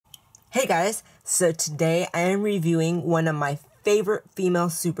Hey guys, so today I am reviewing one of my favorite female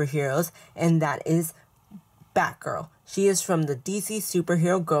superheroes, and that is Batgirl. She is from the DC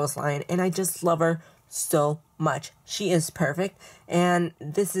Superhero Girls line, and I just love her so much. She is perfect, and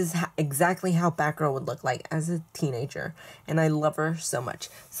this is exactly how Batgirl would look like as a teenager, and I love her so much.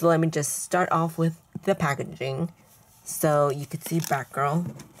 So let me just start off with the packaging. So you can see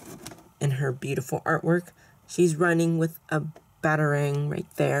Batgirl in her beautiful artwork. She's running with a batarang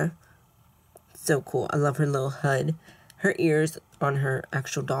right there. So cool. I love her little hood. Her ears on her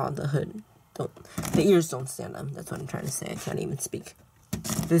actual doll, the ears don't stand up. That's what I'm trying to say. I can't even speak.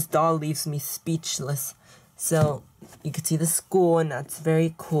 This doll leaves me speechless. So you can see the school, and that's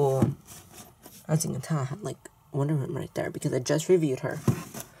very cool. As you can tell, I have like Wonder Woman right there because I just reviewed her.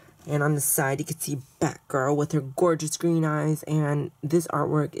 And on the side, you can see Batgirl with her gorgeous green eyes, and this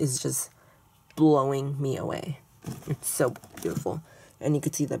artwork is just blowing me away. It's so beautiful. And you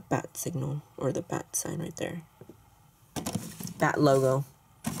can see the bat signal, or the bat sign right there. Bat logo.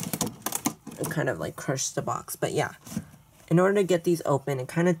 It kind of like crushed the box. But yeah, in order to get these open, it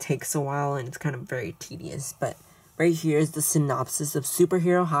kind of takes a while and it's kind of very tedious. But right here is the synopsis of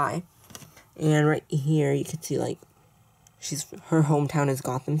Superhero High. And right here you can see like, her hometown is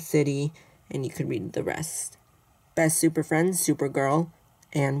Gotham City. And you can read the rest. Best super friends, Supergirl,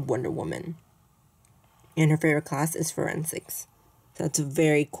 and Wonder Woman. And her favorite class is Forensics. That's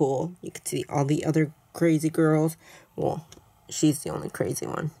very cool. You can see all the other crazy girls. Well, she's the only crazy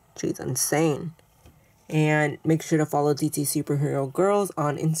one. She's insane. And make sure to follow DC Superhero Girls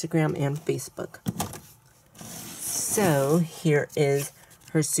on Instagram and Facebook. So, here is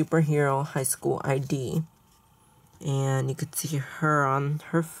her superhero high school ID. And you can see her on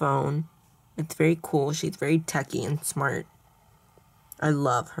her phone. It's very cool. She's very techy and smart. I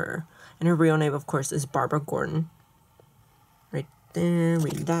love her. And her real name, of course, is Barbara Gordon. Right there,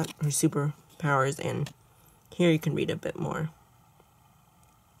 read that, her superpowers, and here you can read a bit more.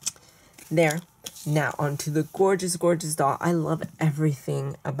 There. Now, onto the gorgeous, gorgeous doll. I love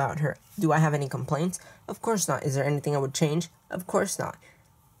everything about her. Do I have any complaints? Of course not. Is there anything I would change? Of course not.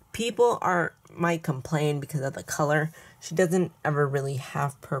 People might complain because of the color. She doesn't ever really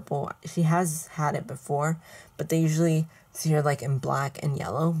have purple. She has had it before, but they usually see her like in black and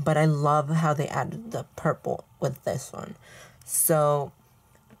yellow. But I love how they added the purple with this one. So,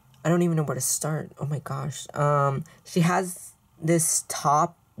 I don't even know where to start. Oh my gosh. She has this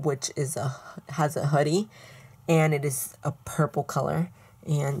top, which has a hoodie, and it is a purple color.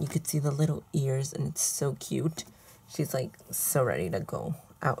 And you could see the little ears, and it's so cute. She's like so ready to go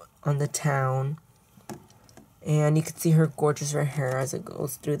out on the town. And you can see her gorgeous red hair as it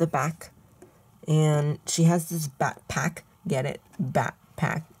goes through the back. And she has this backpack. Get it?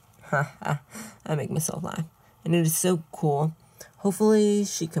 Backpack. I make myself laugh. And it is so cool. Hopefully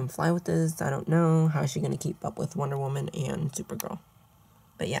she can fly with this. I don't know. How is she going to keep up with Wonder Woman and Supergirl?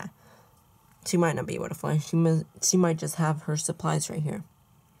 But yeah. She might not be able to fly. She might just have her supplies right here.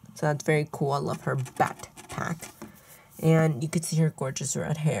 So that's very cool. I love her backpack. And you can see her gorgeous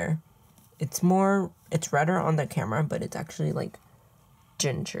red hair. It's redder on the camera, but it's actually like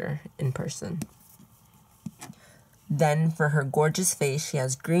ginger in person. Then for her gorgeous face, she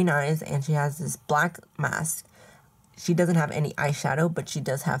has green eyes and she has this black mask. She doesn't have any eyeshadow, but she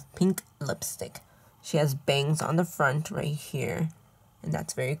does have pink lipstick. She has bangs on the front right here, and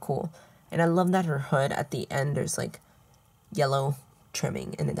that's very cool. And I love that her hood at the end, there's like yellow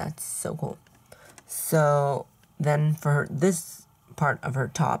trimming, and that's so cool. So then for this part of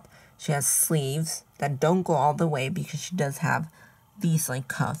her top, she has sleeves that don't go all the way because she does have these like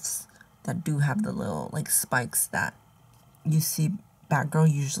cuffs that do have the little like spikes that you see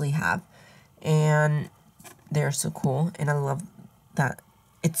Batgirl usually have. And they're so cool, and I love that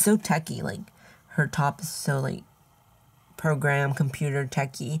it's so techy. Like her top is so like computer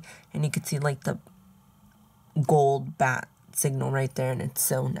techy, and you can see like the gold bat signal right there, and it's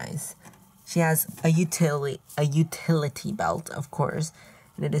so nice. She has a utility belt, of course,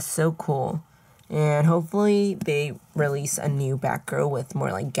 and it is so cool. And hopefully they release a new Batgirl with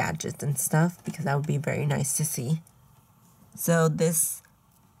more like gadgets and stuff, because that would be very nice to see. So this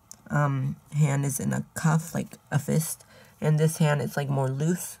hand is in a cuff, like a fist, and this hand is like more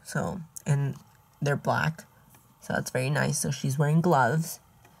loose, so, and they're black, so that's very nice. So she's wearing gloves,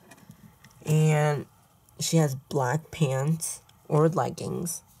 and she has black pants or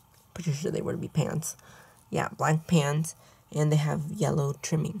leggings. Pretty sure they would be pants. Yeah, black pants, and they have yellow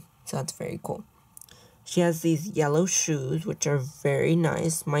trimming, so that's very cool. She has these yellow shoes, which are very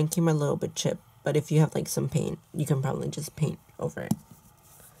nice. Mine came a little bit chipped, but if you have like some paint, you can probably just paint over it.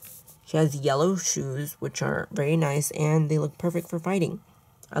 She has yellow shoes, which are very nice, and they look perfect for fighting.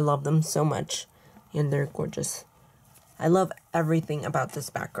 I love them so much, and they're gorgeous. I love everything about this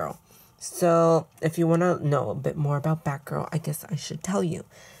Batgirl. So, if you want to know a bit more about Batgirl, I guess I should tell you.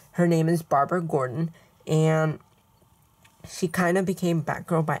 Her name is Barbara Gordon, and she kind of became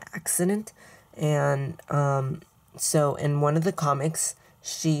Batgirl by accident. And so, in one of the comics,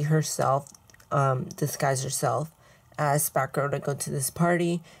 she herself disguised herself as Batgirl to go to this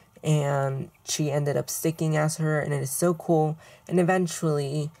party, and she ended up sticking as her, and it is so cool. And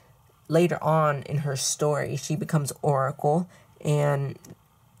eventually, later on in her story, she becomes Oracle, and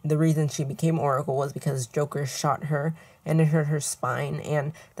the reason she became Oracle was because Joker shot her and it hurt her spine,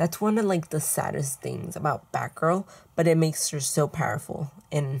 and that's one of like the saddest things about Batgirl, but it makes her so powerful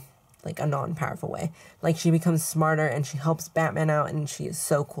in like a non-powerful way. Like, she becomes smarter and she helps Batman out, and she is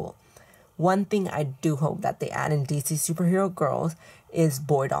so cool. One thing I do hope that they add in DC Superhero Girls is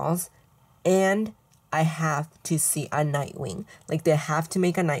boy dolls, and I have to see a Nightwing. Like, they have to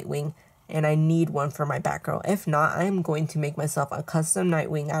make a Nightwing, and I need one for my Batgirl. If not, I'm going to make myself a custom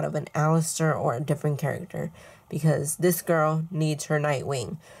Nightwing out of an Alistair or a different character, because this girl needs her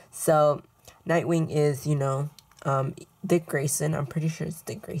Nightwing. So, Nightwing is, Dick Grayson. I'm pretty sure it's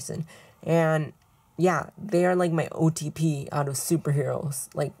Dick Grayson. And, yeah, they are like my OTP out of superheroes.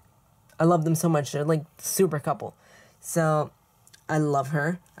 Like, I love them so much. They're like super couple. So, I love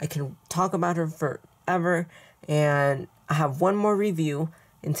her. I can talk about her forever. And I have one more review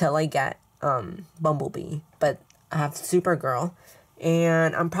until I get Bumblebee, but I have Supergirl,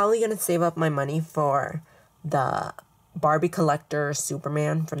 and I'm probably gonna save up my money for the Barbie collector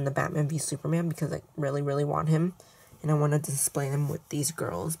Superman from the Batman v Superman, because I really, really want him, and I want to display him with these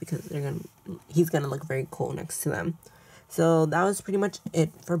girls because he's gonna look very cool next to them. So that was pretty much it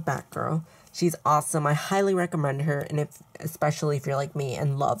for Batgirl. She's awesome. I highly recommend her, and especially if you're like me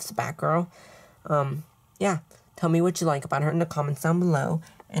and loves Batgirl, yeah. Tell me what you like about her in the comments down below,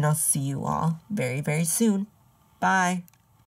 and I'll see you all very, very soon. Bye.